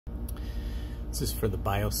This is for the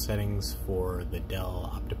BIOS settings for the Dell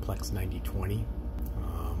Optiplex 9020.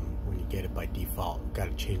 When you get it by default, you've got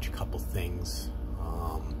to change a couple things.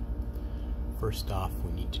 First off,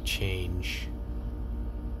 we need to change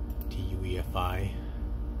to UEFI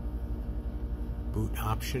boot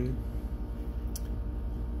option.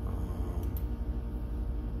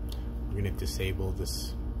 We're going to disable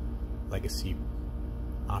this legacy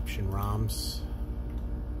option ROMs.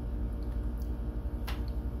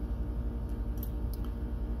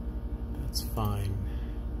 That's fine.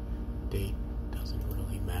 Date doesn't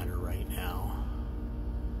really matter right now.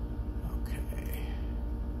 Okay.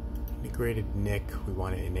 Integrated NIC, we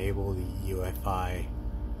want to enable the UEFI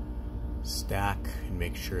stack and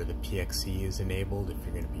make sure the PXE is enabled if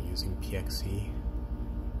you're going to be using PXE,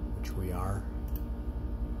 which we are.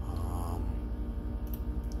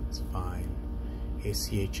 That's fine.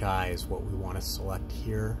 ACHI is what we want to select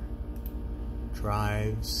here.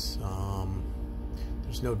 Drives.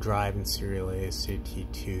 There's no drive in serial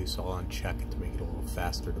ASAT2, so I'll uncheck it to make it a little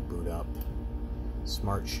faster to boot up.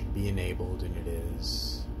 Smart should be enabled, and it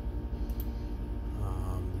is.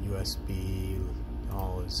 USB,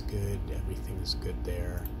 all is good. Everything is good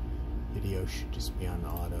there. Video should just be on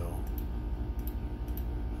auto,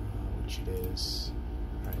 which it is.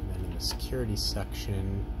 Alright, and then in the security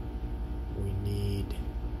section, we need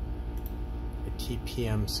the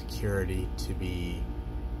TPM security to be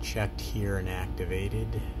checked here and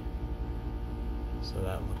activated, so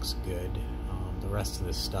that looks good. The rest of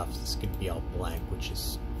this stuff is going to be all blank, which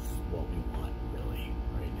is what we want really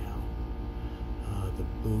right now. The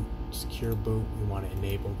boot, secure boot, we want to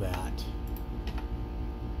enable that.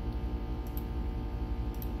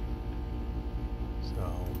 So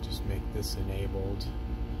we'll just make this enabled,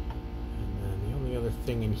 and then the only other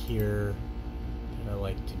thing in here that I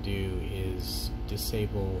like to do is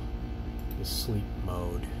disable the sleep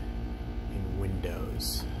mode in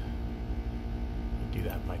Windows. You do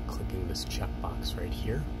that by clicking this checkbox right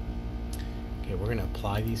here. Okay, we're going to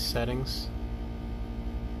apply these settings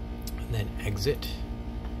and then exit,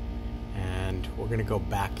 and we're going to go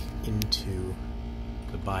back into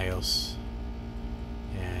the BIOS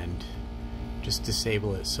and just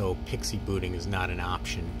disable it so PXE booting is not an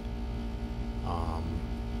option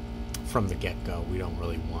from the get-go. We don't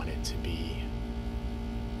really want it to be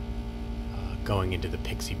going into the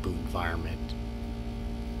PXE boot environment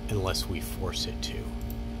unless we force it to.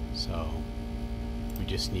 So we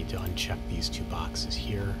just need to uncheck these two boxes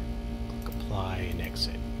here, click apply and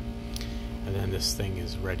exit, and then this thing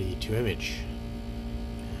is ready to image.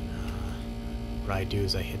 And what I do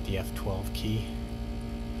is I hit the F12 key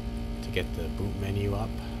to get the boot menu up.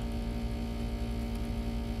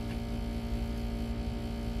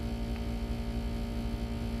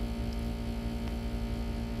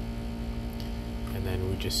 And then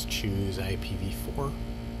we just choose IPv4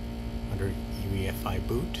 under UEFI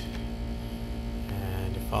boot,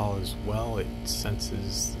 and if all is well, it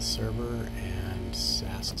senses the server and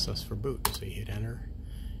asks us for boot. So you hit enter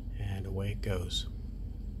and away it goes.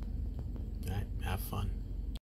 All right, have fun.